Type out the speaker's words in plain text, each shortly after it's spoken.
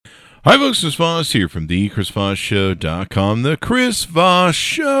Hi folks, it's Voss here from the ChrisVossShow.com, the Chris Voss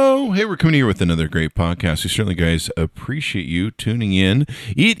Show. Hey, we're coming here with another great podcast. We certainly, guys, appreciate you tuning in.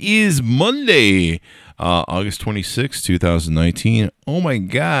 It is Monday, August 26, 2019. Oh my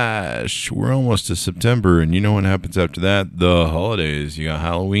gosh, we're almost to September, and you know what happens after that? The holidays. You got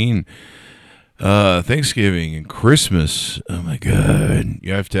Halloween, Thanksgiving, and Christmas. Oh my God.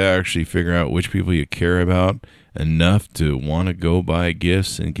 You have to actually figure out which people you care about enough to want to go buy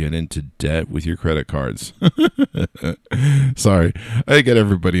gifts and get into debt with your credit cards. Sorry, I got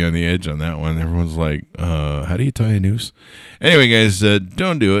everybody on the edge on that one. Everyone's like, how do you tie a noose? Anyway, guys,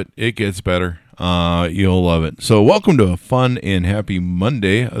 don't do it. It gets better. You'll love it. So welcome to a fun and happy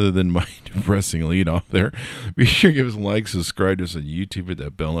Monday, other than my depressing lead off there. Be sure to give us a like, subscribe to us on YouTube, hit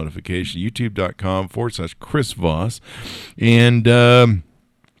that bell notification, youtube.com/Chris Voss. And,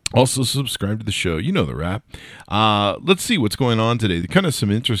 also, subscribe to the show. You know the rap. Let's see what's going on today. Kind of some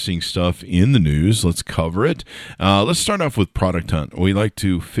interesting stuff in the news. Let's cover it. Let's start off with Product Hunt. We like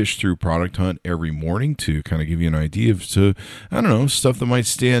to fish through Product Hunt every morning to kind of give you an idea of, stuff that might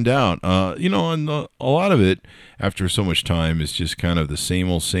stand out. And a lot of it, after so much time, is just kind of the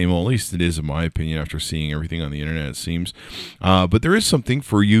same old, at least it is in my opinion, after seeing everything on the internet, it seems. But there is something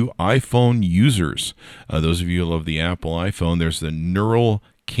for you iPhone users. Those of you who love the Apple iPhone, there's the Neural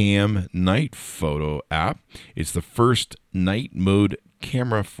Cam Night Photo app. It's the first night mode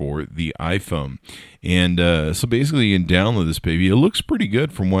camera for the iPhone. And so basically you can download this baby. It looks pretty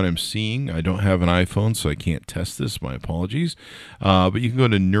good from what I'm seeing. I don't have an iPhone, so I can't test this. My apologies. But you can go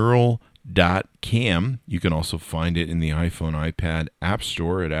to neural.cam. You can also find it in the iPhone, iPad App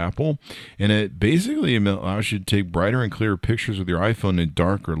Store at Apple. And it basically allows you to take brighter and clearer pictures with your iPhone in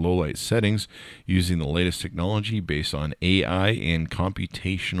dark or low light settings using the latest technology based on AI and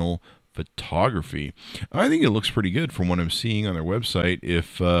computational photography. I think it looks pretty good from what I'm seeing on their website.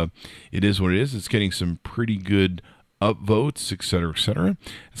 If it is what it is, it's getting some pretty good upvotes, etc., etc.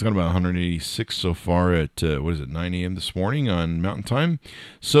 It's got about 186 so far at 9 a.m. this morning on Mountain Time.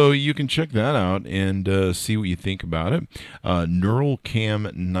 So you can check that out and see what you think about it. Neural Cam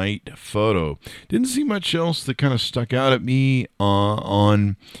Night Photo. Didn't see much else that kind of stuck out at me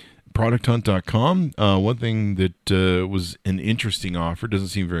on producthunt.com. One thing that was an interesting offer, doesn't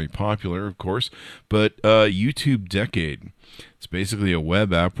seem very popular, of course, but YouTube Decade. It's basically a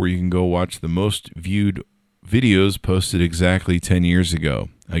web app where you can go watch the most viewed videos posted exactly 10 years ago.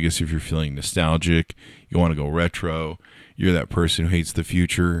 I guess if you're feeling nostalgic, you want to go retro, you're that person who hates the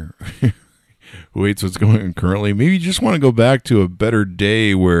future, who hates what's going on currently. Maybe you just want to go back to a better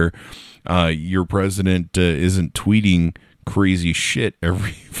day where your president isn't tweeting crazy shit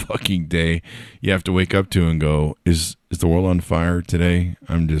every fucking day. You have to wake up to and go, is the world on fire today?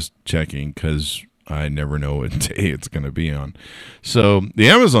 I'm just checking because I never know what day it's going to be on. So the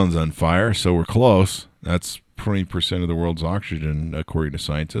Amazon's on fire, so we're close. That's 20% of the world's oxygen, according to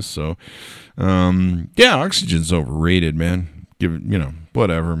scientists. So, oxygen's overrated, man. Give it,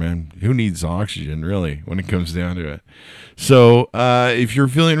 whatever, man. Who needs oxygen, really, when it comes down to it? So, if you're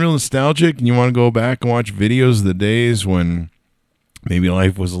feeling real nostalgic and you want to go back and watch videos of the days when maybe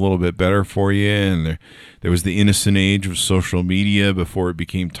life was a little bit better for you, and there was the innocent age of social media before it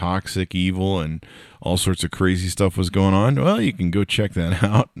became toxic, evil, and all sorts of crazy stuff was going on, well, you can go check that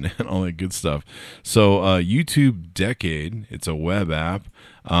out and all that good stuff. So YouTube Decade, it's a web app,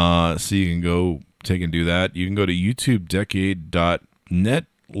 so you can go take and do that. You can go to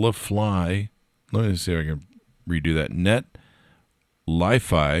youtubedecade.netlify. Let me see if I can redo that.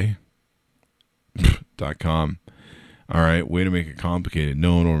 Netlify.com. All right, way to make it complicated.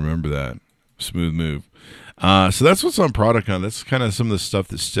 No one will remember that. Smooth move. So that's what's on Product Hunt. That's kind of some of the stuff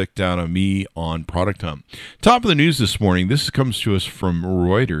that sticked out on me on Product Hunt. Top of the news this morning. This comes to us from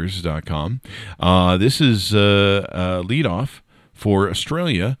Reuters.com. This is a lead off for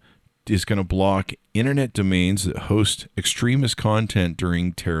Australia is going to block internet domains that host extremist content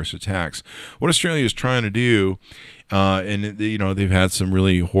during terrorist attacks. What Australia is trying to do, and they've had some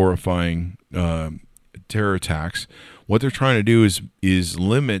really horrifying terror attacks. What they're trying to do is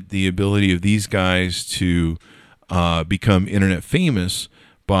limit the ability of these guys to become internet famous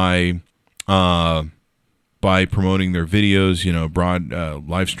by promoting their videos, broad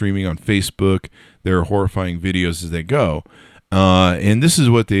live streaming on Facebook, their horrifying videos as they go. And this is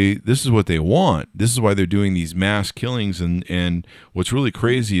what they want. This is why they're doing these mass killings. And what's really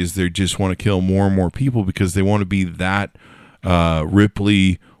crazy is they just want to kill more and more people because they want to be that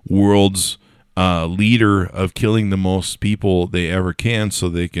Ripley world's leader of killing the most people they ever can, so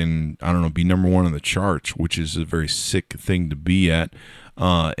they can, be number one on the charts, which is a very sick thing to be at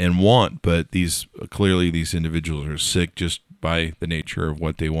and want. But these individuals are sick just by the nature of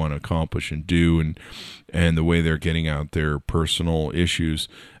what they want to accomplish and do, and the way they're getting out their personal issues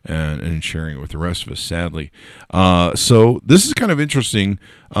and sharing it with the rest of us, sadly. So this is kind of interesting.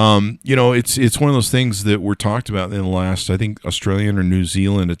 It's one of those things that were talked about in the last, I think, Australian or New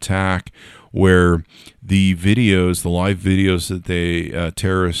Zealand attack, where the live videos that they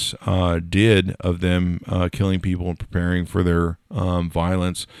terrorists did of them killing people and preparing for their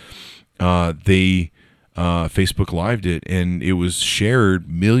violence, they Facebook Lived it, and it was shared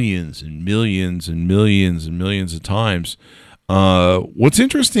millions and millions and millions and millions of times. What's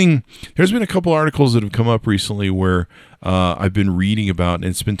interesting, there's been a couple articles that have come up recently where I've been reading about, and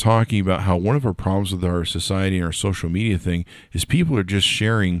it's been talking about how one of our problems with our society and our social media thing is people are just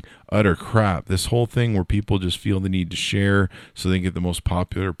sharing utter crap. This whole thing where people just feel the need to share so they get the most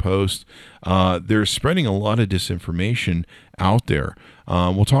popular post. They're spreading a lot of disinformation out there.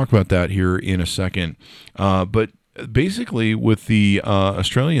 We'll talk about that here in a second. But basically with the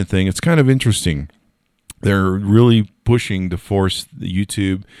Australian thing, it's kind of interesting. They're really pushing to force the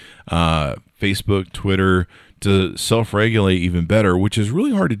YouTube, Facebook, Twitter to self-regulate even better, which is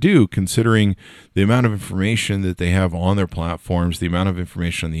really hard to do considering the amount of information that they have on their platforms, the amount of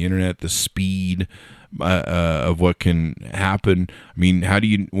information on the internet, the speed of what can happen. I mean, how do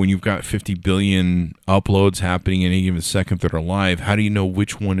you, when you've got 50 billion uploads happening in any given second that are live, how do you know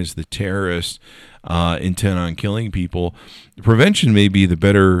which one is the terrorist intent on killing people? Prevention may be the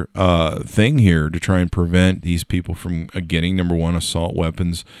better thing here to try and prevent these people from getting, number one, assault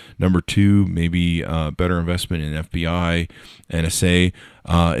weapons. Number two, maybe better investment in FBI, NSA.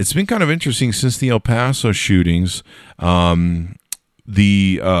 It's been kind of interesting since the El Paso shootings. A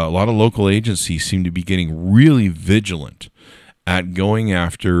lot of local agencies seem to be getting really vigilant at going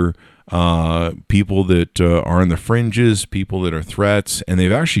after people that are on the fringes, people that are threats, and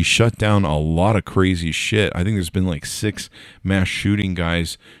they've actually shut down a lot of crazy shit. I think there's been like 6 mass shooting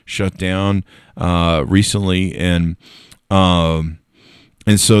guys shut down recently, and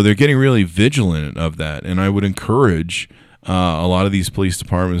so they're getting really vigilant of that. And I would encourage a lot of these police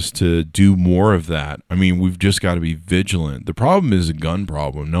departments to do more of that. I mean, we've just got to be vigilant. The problem is a gun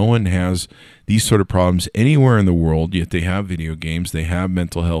problem. No one has these sort of problems anywhere in the world, yet they have video games, they have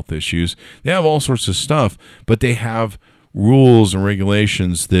mental health issues, they have all sorts of stuff, but they have rules and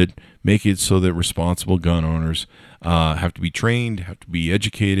regulations that make it so that responsible gun owners have to be trained, have to be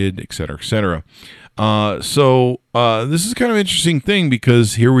educated, et cetera, et cetera. So this is kind of an interesting thing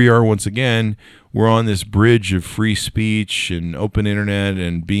because here we are once again. We're on this bridge of free speech and open internet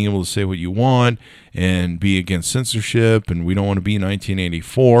and being able to say what you want and be against censorship, and we don't want to be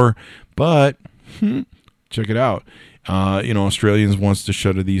 1984. But check it out. Australians wants to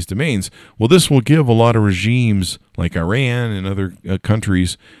shutter these domains. Well, this will give a lot of regimes like Iran and other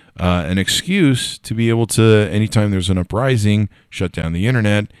countries an excuse to be able to, anytime there's an uprising, shut down the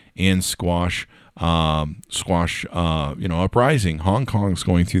internet and squash uprising. Hong Kong's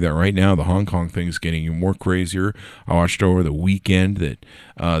going through that right now. The Hong Kong thing is getting even more crazier. I watched over the weekend that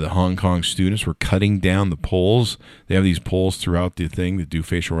the Hong Kong students were cutting down the poles. They have these poles throughout the thing that do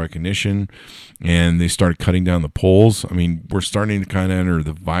facial recognition, and they started cutting down the poles. I mean, we're starting to kind of enter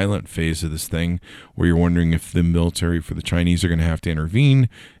the violent phase of this thing where you're wondering if the military for the Chinese are going to have to intervene.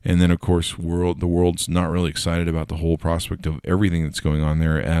 And then, of course, the world's not really excited about the whole prospect of everything that's going on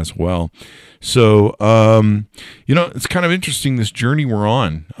there as well. So, it's kind of interesting, this journey we're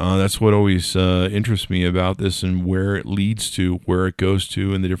on. That's what always interests me about this and where it leads to, where it goes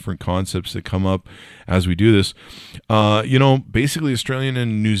to, and the different concepts that come up as we do this. Basically, Australia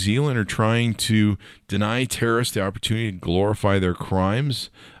and New Zealand are trying to deny terrorists the opportunity to glorify their crimes,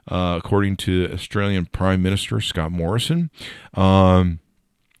 according to Australian Prime Minister Scott Morrison.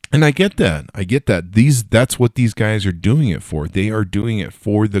 And I get that. That's what these guys are doing it for. They are doing it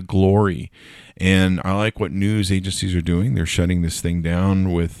for the glory. And I like what news agencies are doing. They're shutting this thing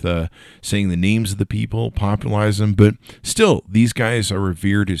down with saying the names of the people, popularize them. But still, these guys are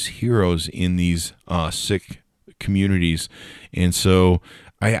revered as heroes in these sick communities. And so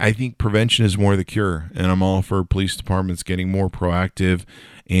I think prevention is more the cure. And I'm all for police departments getting more proactive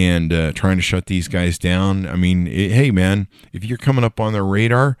and trying to shut these guys down. I mean, hey, man, if you're coming up on their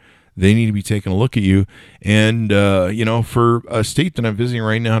radar, they need to be taking a look at you. And, for a state that I'm visiting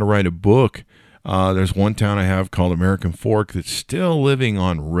right now to write a book, there's one town I have called American Fork that's still living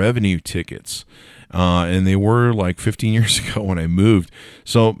on revenue tickets. And they were like 15 years ago when I moved.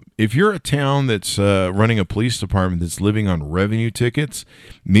 So if you're a town that's running a police department that's living on revenue tickets,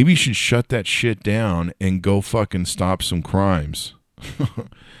 maybe you should shut that shit down and go fucking stop some crimes.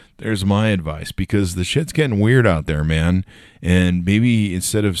 There's my advice, because the shit's getting weird out there, man. And maybe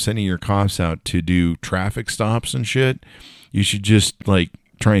instead of sending your cops out to do traffic stops and shit, You should just like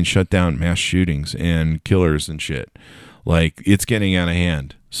try and shut down mass shootings and killers and shit. Like, it's getting out of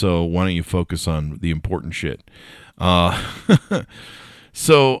hand. So why don't you focus on the important shit? There's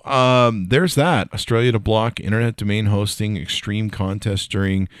that. Australia to block internet domain hosting extreme contests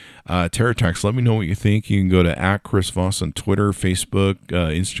during terror attacks. Let me know what you think. You can go to @ChrisVoss on Twitter, Facebook,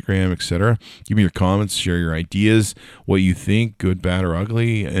 Instagram, etc. Give me your comments, share your ideas, what you think, good, bad, or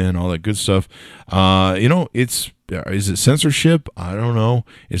ugly, and all that good stuff. Is it censorship? I don't know.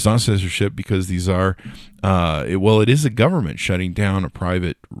 It's not censorship because these are, it is a government shutting down a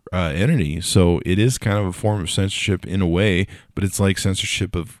private entity. So it is kind of a form of censorship in a way, but it's like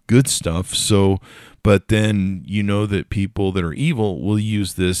censorship of good stuff. So, but then that people that are evil will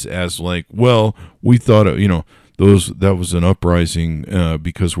use this as like, well, we thought, that was an uprising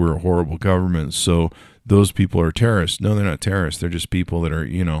because we're a horrible government. So those people are terrorists. No, they're not terrorists. They're just people that are,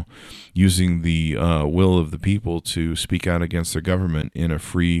 using the will of the people to speak out against their government in a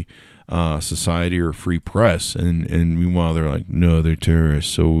free society or free press. And meanwhile, they're like, no, they're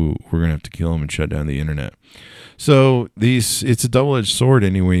terrorists, so we're going to have to kill them and shut down the internet. So it's a double-edged sword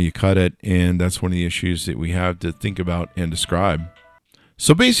any way you cut it, and that's one of the issues that we have to think about and describe.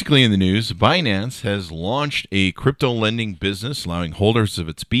 So basically in the news, Binance has launched a crypto lending business allowing holders of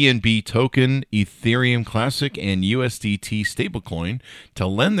its BNB token, Ethereum Classic, and USDT stablecoin to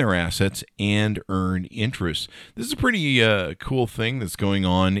lend their assets and earn interest. This is a pretty cool thing that's going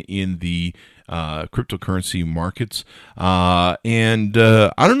on in the cryptocurrency markets. I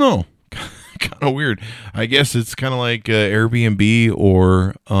don't know. Kind of weird. I guess it's kind of like Airbnb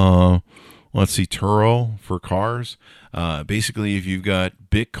or Turo for cars. Basically, if you've got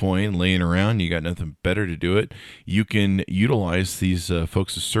Bitcoin laying around, you got nothing better to do it, you can utilize these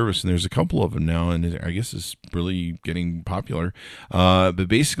folks' service. And there's a couple of them now, and I guess it's really getting popular. But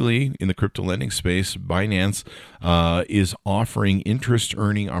basically, in the crypto lending space, Binance is offering interest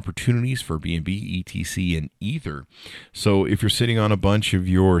earning opportunities for BNB, ETC, and Ether. So if you're sitting on a bunch of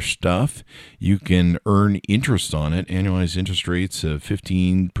your stuff, you can earn interest on it, annualized interest rates of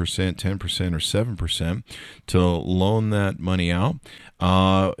 15%, 10%, or 7% to loan that money out.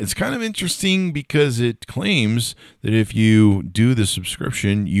 It's kind of interesting because it claims that if you do the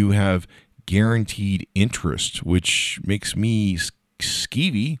subscription, you have guaranteed interest, which makes me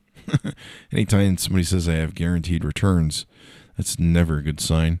skeevy. Anytime somebody says I have guaranteed returns, that's never a good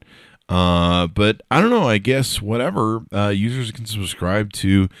sign. But I don't know, I guess whatever, users can subscribe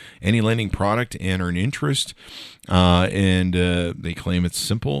to any lending product and earn interest. And they claim it's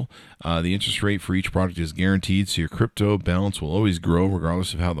simple. The interest rate for each product is guaranteed, so your crypto balance will always grow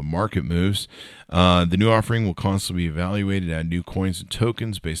regardless of how the market moves. The new offering will constantly be evaluated, add new coins and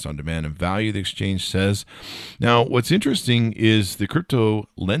tokens based on demand and value, the exchange says. Now, what's interesting is the crypto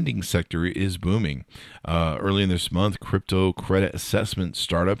lending sector is booming. Early in this month, crypto credit assessment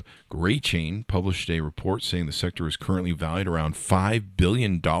startup GrayChain published a report saying the sector is currently valued around $5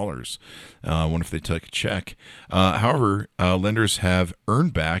 billion. I wonder if they took a check. However, lenders have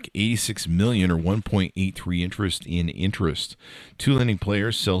earned back $86 million or 1.83 interest in interest. Two lending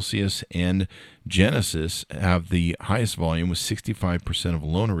players, Celsius and Genesis, have the highest volume with 65% of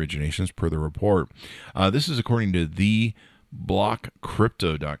loan originations per the report. This is according to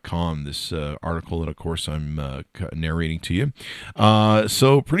blockcrypto.com, this article that, of course, I'm narrating to you.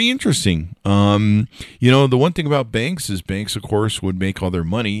 So pretty interesting. The one thing about banks is banks, of course, would make all their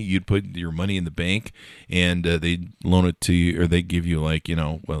money. You'd put your money in the bank and they'd loan it to you, or they'd give you it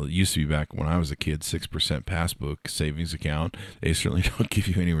used to be back when I was a kid, 6% passbook savings account. They certainly don't give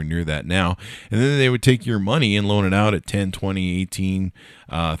you anywhere near that now. And then they would take your money and loan it out at 10, 20, 18,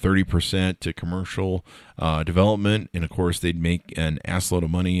 30% to commercial development. And of course, they'd make an assload of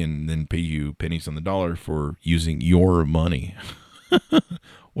money and then pay you pennies on the dollar for using your money.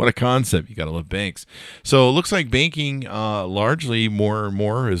 What a concept. You got to love banks. So it looks like banking largely more and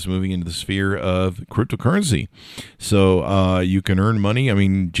more is moving into the sphere of cryptocurrency. So you can earn money. I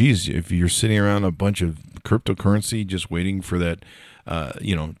mean, geez, if you're sitting around a bunch of cryptocurrency just waiting for that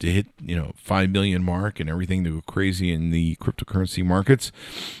to hit, 5 million mark and everything to go crazy in the cryptocurrency markets,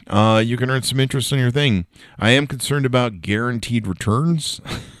 you can earn some interest on your thing. I am concerned about guaranteed returns.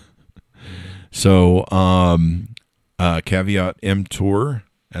 So, caveat emptor,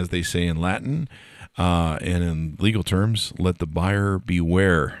 as they say in Latin, and in legal terms, let the buyer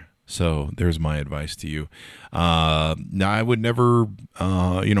beware. So there's my advice to you. Now, I would never,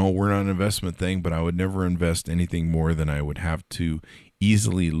 we're not an investment thing, but I would never invest anything more than I would have to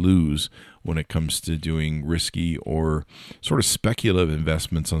easily lose when it comes to doing risky or sort of speculative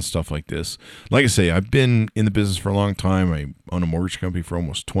investments on stuff like this. Like I say, I've been in the business for a long time. I own a mortgage company for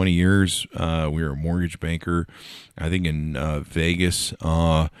almost 20 years. We were a mortgage banker, I think, in Vegas.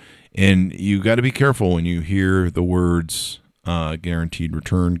 And you got to be careful when you hear the words guaranteed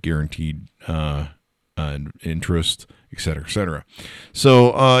return, guaranteed interest, et cetera, et cetera.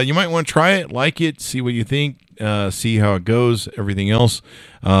 So you might want to try it, like it, see what you think, see how it goes, everything else.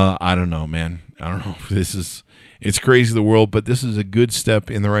 I don't know, man. I don't know if it's crazy, the world, but this is a good step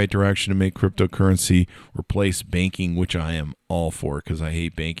in the right direction to make cryptocurrency replace banking, which I am all for because I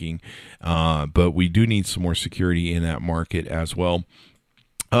hate banking. But we do need some more security in that market as well.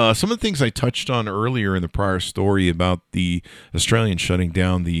 Some of the things I touched on earlier in the prior story about the Australians shutting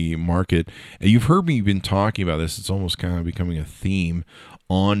down the market, you've heard me been talking about this. It's almost kind of becoming a theme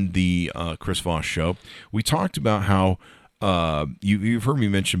on the Chris Voss show. We talked about how you've heard me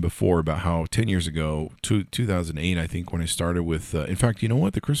mention before about how 10 years ago, 2008, I think, when I started with, in fact, you know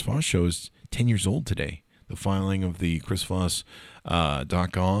what? The Chris Voss show is 10 years old today. The filing of the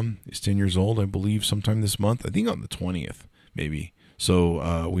chrisvoss.com is 10 years old, I believe, sometime this month. I think on the 20th, maybe.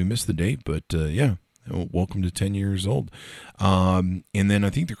 So we missed the date, but yeah, welcome to 10 years old. And then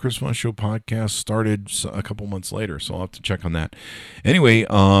I think the Chris Voss Show podcast started a couple months later, so I'll have to check on that. Anyway,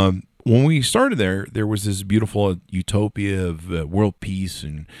 when we started there was this beautiful utopia of world peace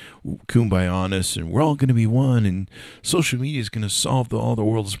and kumbaya-ness, and we're all going to be one, and social media is going to solve all the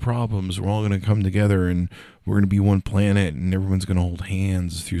world's problems. We're all going to come together, and we're going to be one planet, and everyone's going to hold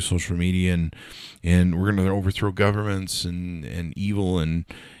hands through social media, and we're going to overthrow governments and evil, and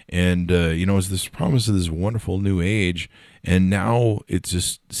it's this promise of this wonderful new age, and now it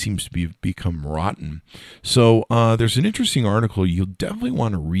just seems to become rotten. So there's an interesting article you'll definitely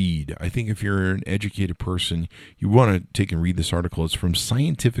want to read. I think if you're an educated person, you want to take and read this article. It's from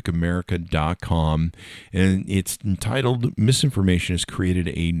scientificamerica.com, and it's entitled "Misinformation has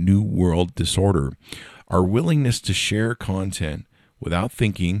created a new world disorder. Our willingness to share content without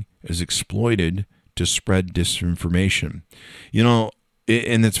thinking is exploited to spread disinformation."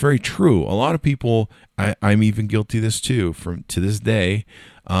 And it's very true. A lot of people, I'm even guilty of this too, to this day.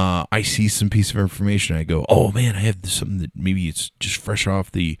 I see some piece of information, I go, oh man, I have something that maybe it's just fresh off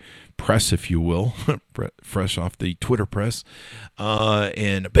the press, if you will, fresh off the Twitter press,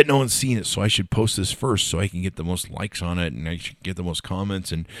 and I bet no one's seen it, so I should post this first so I can get the most likes on it, and I should get the most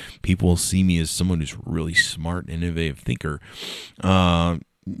comments, and people will see me as someone who's really smart and innovative thinker.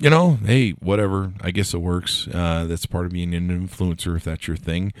 Hey, whatever. I guess it works. That's part of being an influencer, if that's your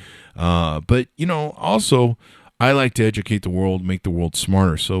thing. But also, I like to educate the world, make the world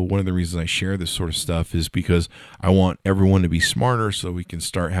smarter. So one of the reasons I share this sort of stuff is because I want everyone to be smarter so we can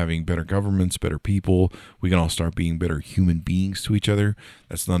start having better governments, better people. We can all start being better human beings to each other.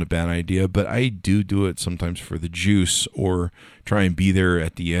 That's not a bad idea, but I do it sometimes for the juice, or try and be there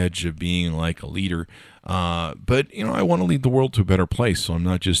at the edge of being like a leader. But I want to lead the world to a better place, so I'm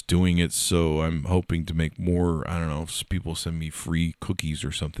not just doing it so I'm hoping to make more, I don't know, if people send me free cookies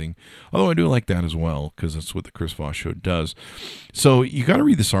or something. Although I do like that as well, because that's what the Chris Voss Show does. So you got to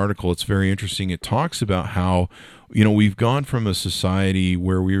read this article. It's very interesting. It talks about how, we've gone from a society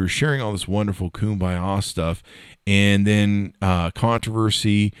where we were sharing all this wonderful kumbaya stuff, and then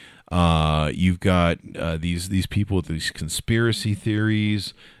controversy. You've got these people with these conspiracy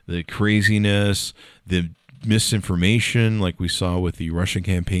theories, the craziness, the misinformation, like we saw with the Russian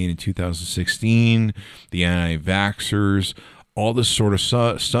campaign in 2016, the anti-vaxxers, all this sort of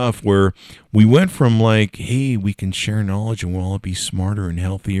stuff where we went from like, hey, we can share knowledge and we'll all be smarter and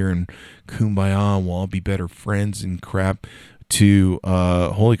healthier and kumbaya, and we'll all be better friends and crap, to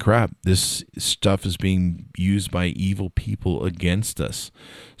holy crap, this stuff is being used by evil people against us.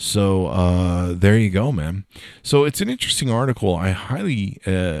 So there you go, man. So it's an interesting article. I highly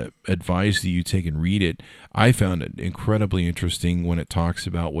advise that you take and read it. I found it incredibly interesting when it talks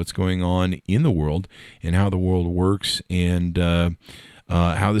about what's going on in the world and how the world works, and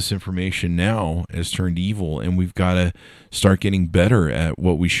how this information now has turned evil, and we've got to start getting better at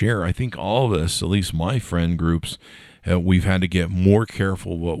what we share. I think all of us, at least my friend groups, we've had to get more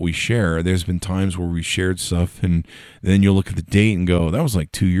careful what we share. There's been times where we shared stuff, and then you'll look at the date and go, that was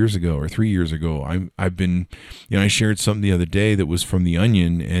like 2 years ago or 3 years ago. I shared something the other day that was from The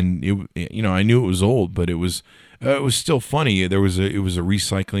Onion, and I knew it was old, but it was still funny. It was a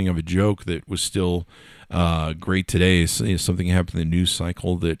recycling of a joke that was still great today. Something happened in the news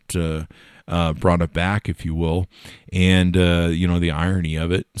cycle that brought it back, if you will, and the irony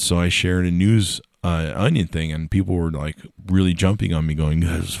of it. So I shared a news Onion thing, and people were like really jumping on me going,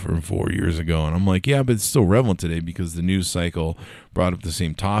 this is from 4 years ago. And I'm like, yeah, but it's still relevant today because the news cycle brought up the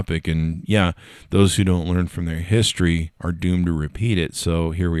same topic. And yeah, those who don't learn from their history are doomed to repeat it.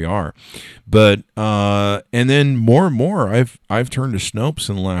 So here we are. But, and then more and more, I've turned to Snopes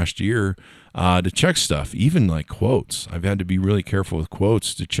in the last year to check stuff, even like quotes. I've had to be really careful with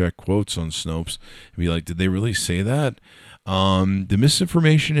quotes to check quotes on Snopes and be like, did they really say that? The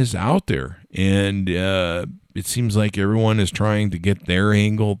misinformation is out there, and it seems like everyone is trying to get their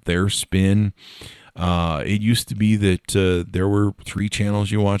angle, their spin. It used to be that there were 3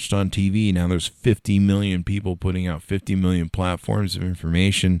 channels you watched on TV. Now there's 50 million people putting out 50 million platforms of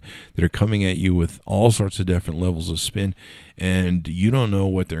information that are coming at you with all sorts of different levels of spin, and you don't know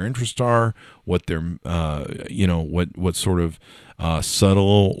what their interests are, what their what sort of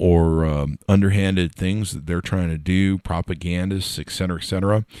subtle or underhanded things that they're trying to do, propagandists, et cetera, et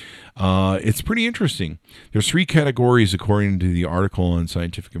cetera. It's pretty interesting. There's 3 categories, according to the article on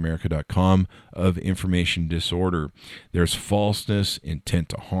scientificamerica.com, of information disorder. There's falseness, intent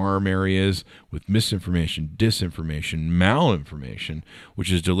to harm areas, with misinformation, disinformation, malinformation,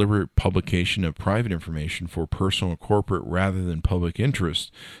 which is deliberate publication of private information for personal or corporate rather than public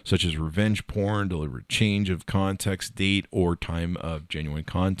interest, such as revenge porn, deliberate change of context, date, or time of genuine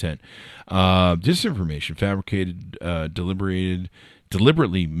content. Disinformation, fabricated,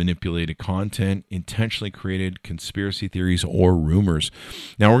 deliberately manipulated content, intentionally created conspiracy theories or rumors.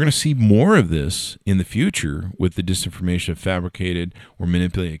 Now, we're going to see more of this in the future with the disinformation of fabricated or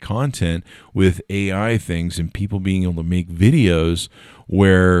manipulated content with AI things and people being able to make videos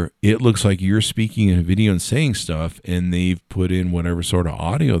where it looks like you're speaking in a video and saying stuff, and they've put in whatever sort of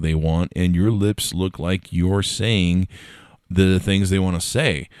audio they want, and your lips look like you're saying the things they want to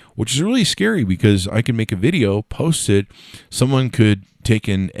say, which is really scary because I can make a video, post it, someone could take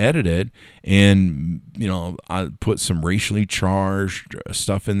and edit it, and I put some racially charged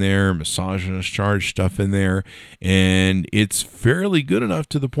stuff in there, misogynist charged stuff in there, and it's fairly good enough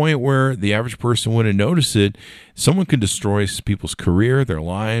to the point where the average person wouldn't notice it. Someone could destroy people's career, their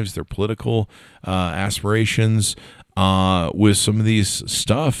lives, their political aspirations with some of these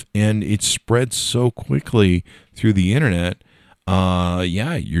stuff, and it spreads so quickly through the internet.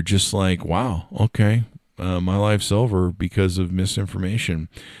 You're just like, wow, okay, my life's over because of misinformation.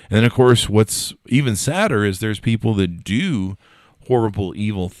 And then, of course, what's even sadder is there's people that do horrible,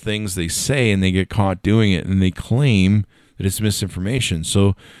 evil things they say, and they get caught doing it, and they claim that it's misinformation.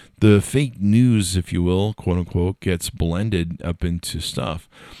 So the fake news, if you will, quote unquote, gets blended up into stuff.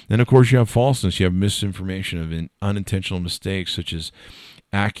 Then, of course, you have falseness. You have misinformation of unintentional mistakes, such as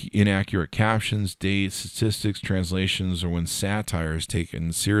inaccurate captions, dates, statistics, translations, or when satire is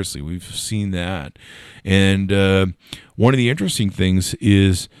taken seriously. We've seen that. And one of the interesting things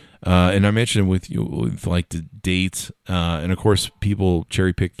is, and I mentioned with like the dates, and of course people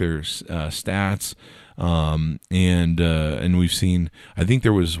cherry pick their stats. And we've seen, I think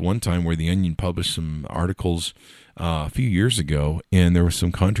there was one time where The Onion published some articles a few years ago, and there were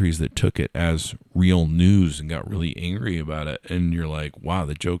some countries that took it as real news and got really angry about it. And you're like, wow,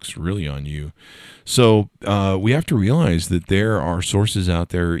 the joke's really on you. So we have to realize that there are sources out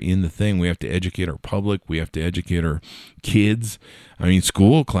there in the thing. We have to educate our public. We have to educate our kids. I mean,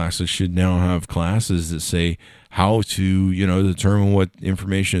 school classes should now have classes that say how to, determine what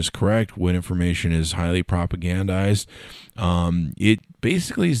information is correct, what information is highly propagandized. It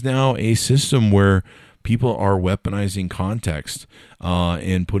basically is now a system where people are weaponizing context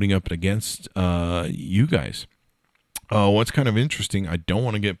and putting up against you guys. What's kind of interesting, I don't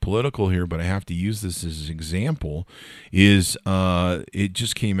want to get political here, but I have to use this as an example, is it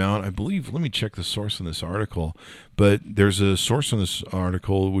just came out, I believe, let me check the source on this article, but there's a source on this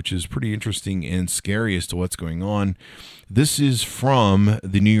article which is pretty interesting and scary as to what's going on. This is from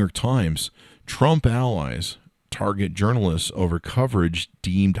the New York Times. Trump allies target journalists over coverage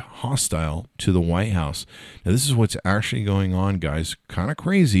deemed hostile to the White House. Now, this is what's actually going on, guys. Kind of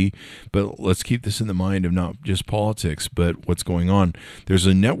crazy, but let's keep this in the mind of not just politics, but what's going on. There's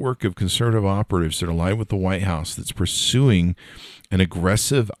a network of conservative operatives that are aligned with the White House that's pursuing an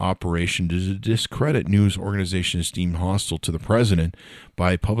aggressive operation to discredit news organizations deemed hostile to the president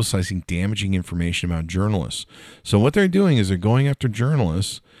by publicizing damaging information about journalists. So what they're doing is they're going after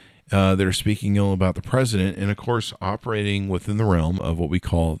journalists that are speaking ill about the president, and of course operating within the realm of what we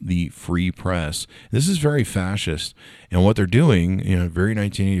call the free press. This is very fascist, and what they're doing, very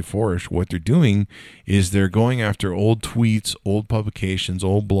 1984ish, what they're doing is they're going after old tweets, old publications,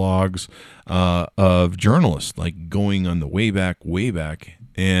 old blogs of journalists, like going on the way back,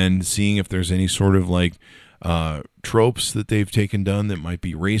 and seeing if there's any sort of like tropes that they've done that might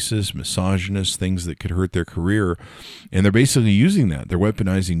be racist, misogynist, things that could hurt their career. And they're basically using that. They're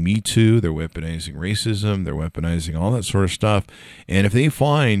weaponizing Me Too, they're weaponizing racism, they're weaponizing all that sort of stuff. And if they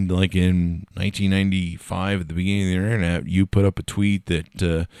find, like in 1995 at the beginning of the internet, you put up a tweet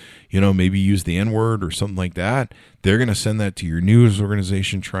that, maybe use the N-word or something like that, they're going to send that to your news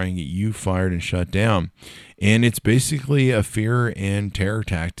organization, try and get you fired and shut down. And it's basically a fear and terror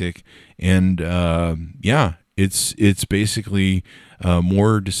tactic. And it's basically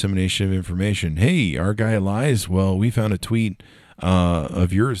more dissemination of information. Hey, our guy lies. Well, we found a tweet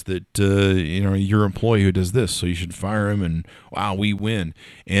of yours that your employee who does this, so you should fire him. And wow, we win.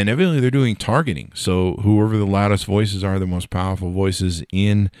 And evidently they're doing targeting. So whoever the loudest voices are, the most powerful voices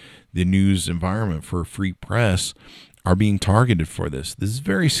in the news environment for free press, are being targeted for this. This is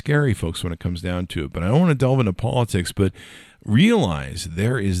very scary, folks, when it comes down to it. But I don't want to delve into politics, but realize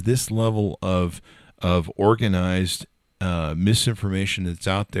there is this level of organized misinformation that's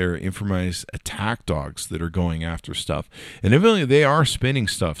out there, information attack dogs that are going after stuff. And evidently they are spinning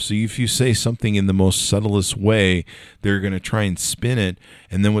stuff. So if you say something in the most subtlest way, they're going to try and spin it.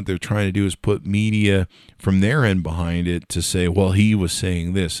 And then what they're trying to do is put media from their end behind it to say, well, he was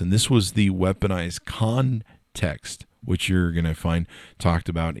saying this. And this was the weaponized context, which you're going to find talked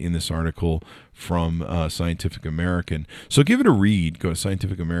about in this article from Scientific American. So give it a read. Go to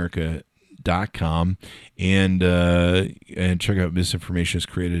scientificamerica.com and check out Misinformation Has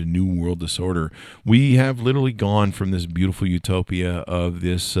Created a New World Disorder. We have literally gone from this beautiful utopia of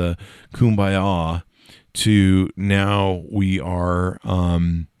this kumbaya to now we are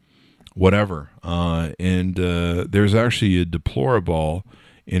whatever. And there's actually a deplorable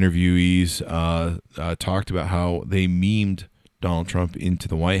interviewees talked about how they memed Donald Trump into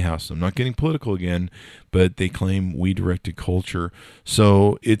the White House. I'm not getting political again, but they claim we directed culture.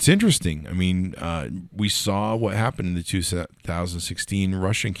 So it's interesting. I mean, we saw what happened in the 2016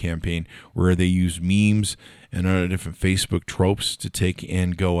 Russian campaign where they used memes and other different Facebook tropes to take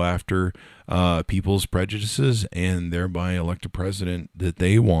and go after people's prejudices and thereby elect a president that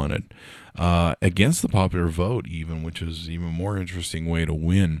they wanted against the popular vote, even, which is even more interesting way to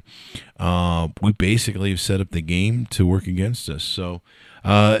win. We basically have set up the game to work against us. So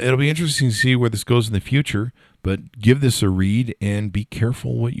it'll be interesting to see where this goes in the future, but give this a read and be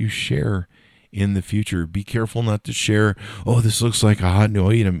careful what you share in the future. Be careful not to share, oh, this looks like a hot new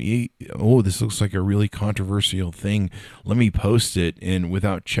item. Oh, this looks like a really controversial thing. Let me post it, and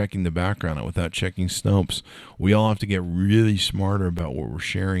without checking the background, without checking Snopes. We all have to get really smarter about what we're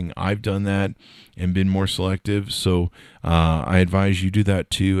sharing. I've done that and been more selective. So I advise you do that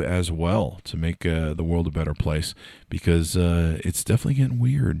too as well to make the world a better place, because it's definitely getting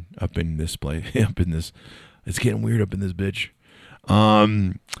weird up in this place. It's getting weird up in this bitch.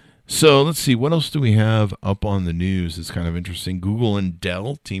 So let's see, what else do we have up on the news? It's kind of interesting. Google and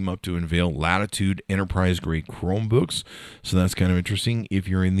Dell team up to unveil Latitude enterprise-grade Chromebooks. So that's kind of interesting if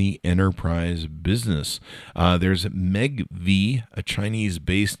you're in the enterprise business. There's MegV, a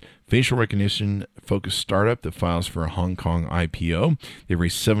Chinese-based facial recognition-focused startup that files for a Hong Kong IPO. They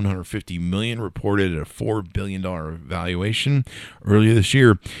raised $750 million, reported at a $4 billion valuation earlier this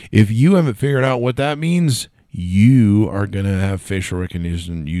year. If you haven't figured out what that means, you are going to have facial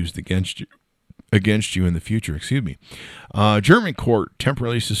recognition used against you in the future. German court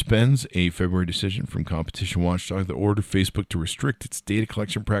temporarily suspends a February decision from competition watchdog that ordered Facebook to restrict its data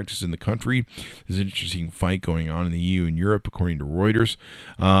collection practice in the country. There's an interesting fight going on in the EU and Europe, according to Reuters.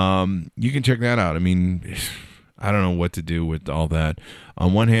 You can check that out. I mean, I don't know what to do with all that.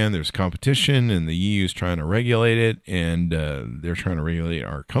 On one hand, there's competition, and the EU is trying to regulate it, and they're trying to regulate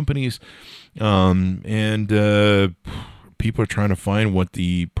our companies. People are trying to find what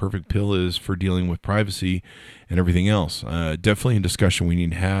the perfect pill is for dealing with privacy and everything else. Definitely a discussion we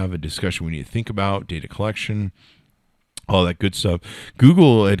need to have, a discussion we need to think about, data collection, all that good stuff.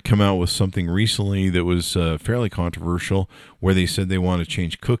 Google had come out with something recently that was fairly controversial, where they said they want to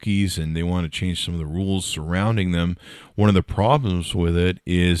change cookies and they want to change some of the rules surrounding them. One of the problems with it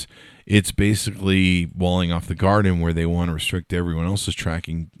is it's basically walling off the garden, where they want to restrict everyone else's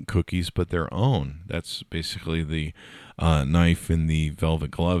tracking cookies but their own. That's basically the knife in the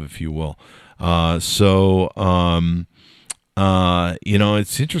velvet glove, if you will. It's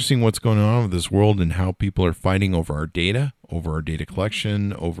interesting what's going on with this world and how people are fighting over our data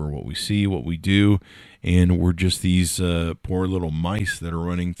collection, over what we see, what we do. And we're just these poor little mice that are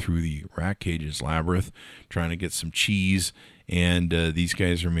running through the rat cages labyrinth, trying to get some cheese. And these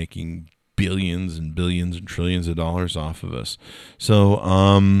guys are making billions and billions and trillions of dollars off of us. So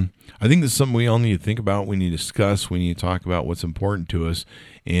I think this is something we all need to think about. We need to discuss. We need to talk about what's important to us,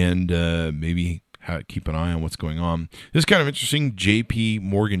 and maybe keep an eye on what's going on. This is kind of interesting. J.P.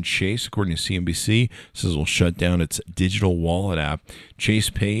 Morgan Chase, according to CNBC, says it will shut down its digital wallet app, Chase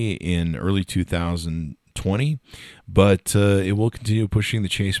Pay, in early 2020, but it will continue pushing the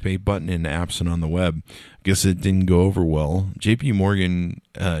Chase Pay button in apps and on the web. I guess it didn't go over well. J.P. Morgan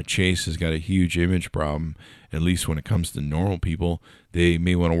Chase has got a huge image problem, at least when it comes to normal people. They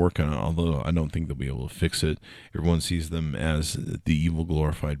may want to work on it, although I don't think they'll be able to fix it. Everyone sees them as the evil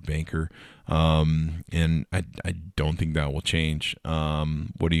glorified banker, and I don't think that will change. What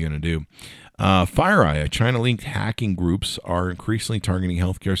are you going to do? FireEye, China-linked hacking groups are increasingly targeting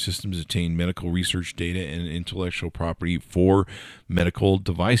healthcare systems to obtain medical research data and intellectual property for medical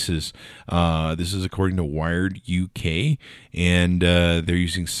devices. This is according to Wired UK, and they're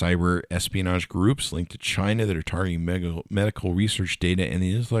using cyber espionage groups linked to China that are targeting medical research data and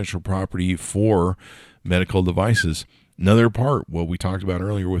the intellectual property for medical devices. Another part, what we talked about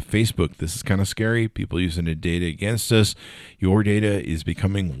earlier with Facebook, this is kind of scary. People using the data against us. Your data is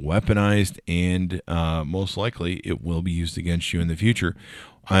becoming weaponized, and most likely it will be used against you in the future.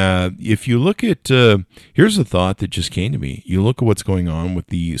 If you look at, here's a thought that just came to me. You look at what's going on with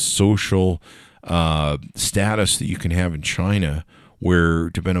the social status that you can have in China,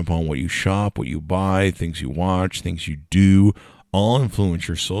 where depending upon what you shop, what you buy, things you watch, things you do, all influence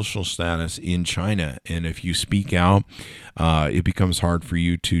your social status in China. And if you speak out, it becomes hard for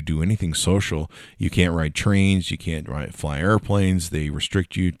you to do anything social. You can't ride trains. You can't fly airplanes. They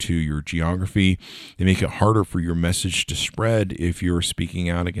restrict you to your geography. They make it harder for your message to spread if you're speaking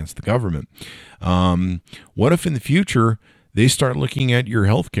out against the government. What if in the future they start looking at your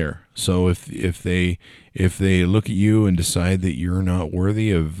health care? So if they look at you and decide that you're not worthy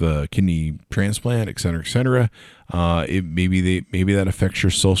of kidney transplant, et cetera, maybe that affects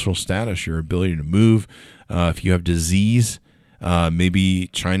your social status, your ability to move. If you have disease, maybe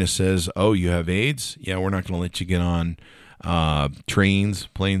China says, "Oh, you have AIDS? Yeah, we're not going to let you get on trains,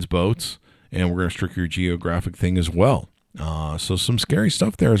 planes, boats, and we're going to restrict your geographic thing as well." So some scary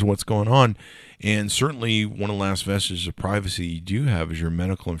stuff there is what's going on. And certainly one of the last vestiges of privacy you do have is your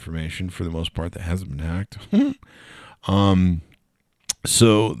medical information, for the most part, that hasn't been hacked.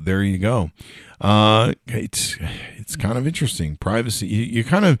 So there you go. It's kind of interesting. Privacy. You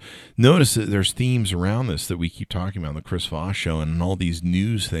kind of notice that there's themes around this that we keep talking about on the Chris Voss Show and all these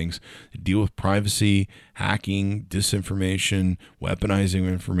news things that deal with privacy, hacking, disinformation, weaponizing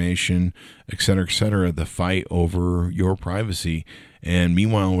information, et cetera, the fight over your privacy. And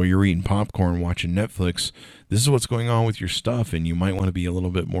meanwhile, while you're eating popcorn, watching Netflix, this is what's going on with your stuff, and you might want to be a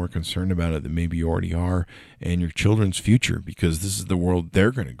little bit more concerned about it than maybe you already are, and your children's future, because this is the world they're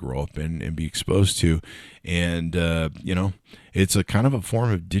going to grow up in and be exposed to. And, it's a kind of a form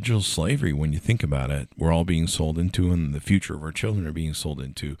of digital slavery when you think about it. We're all being sold into, and the future of our children are being sold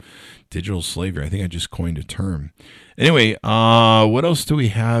into digital slavery. I think I just coined a term. Anyway, what else do we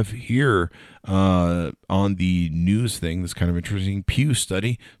have here on the news thing that's kind of interesting? Pew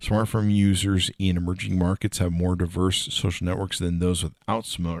study, smartphone users in emerging markets have more diverse social networks than those without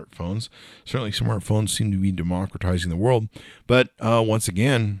smartphones. Certainly smartphones seem to be democratizing the world. But once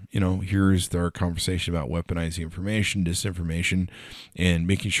again, here's our conversation about weaponizing information, disinformation, and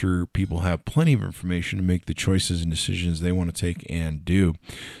making sure people have plenty of information to make the choices and decisions they want to take and do.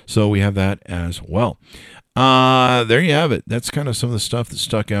 So we have that as well. There you have it. That's kind of some of the stuff that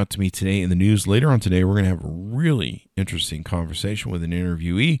stuck out to me today in the news. Later on today, we're going to have a really interesting conversation with an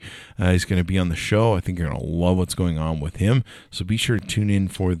interviewee. He's going to be on the show. I think you're going to love what's going on with him. So be sure to tune in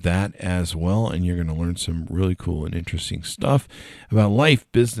for that as well. And you're going to learn some really cool and interesting stuff about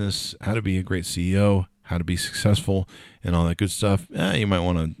life, business, how to be a great CEO, how to be successful, and all that good stuff. You might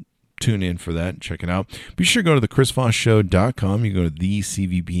want to tune in for that and check it out. Be sure to go to thechrisvossshow.com. You go to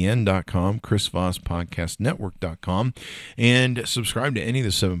thecvbn.com, chrisvosspodcastnetwork.com, and subscribe to any of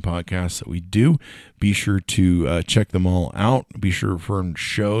the 7 podcasts that we do. Be sure to check them all out. Be sure to refer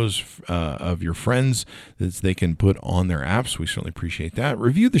shows of your friends that they can put on their apps. We certainly appreciate that.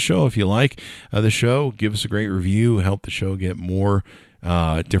 Review the show if you like the show. Give us a great review. Help the show get more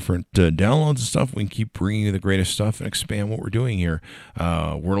different downloads and stuff. We can keep bringing you the greatest stuff and expand what we're doing here.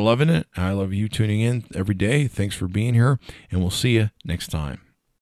 We're loving it. I love you tuning in every day. Thanks for being here, and we'll see you next time.